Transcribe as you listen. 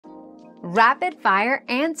Rapid fire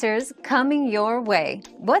answers coming your way.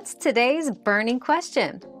 What's today's burning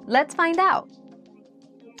question? Let's find out.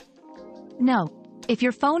 No. If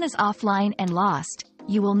your phone is offline and lost,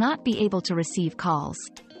 you will not be able to receive calls.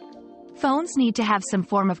 Phones need to have some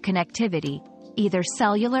form of connectivity, either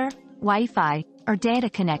cellular, Wi-Fi, or data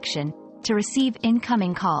connection, to receive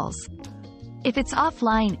incoming calls. If it's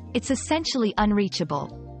offline, it's essentially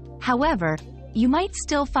unreachable. However, you might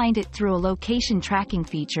still find it through a location tracking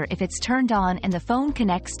feature if it's turned on and the phone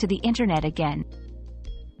connects to the internet again.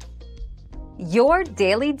 Your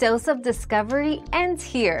daily dose of discovery ends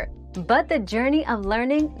here, but the journey of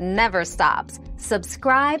learning never stops.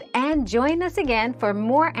 Subscribe and join us again for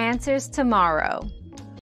more answers tomorrow.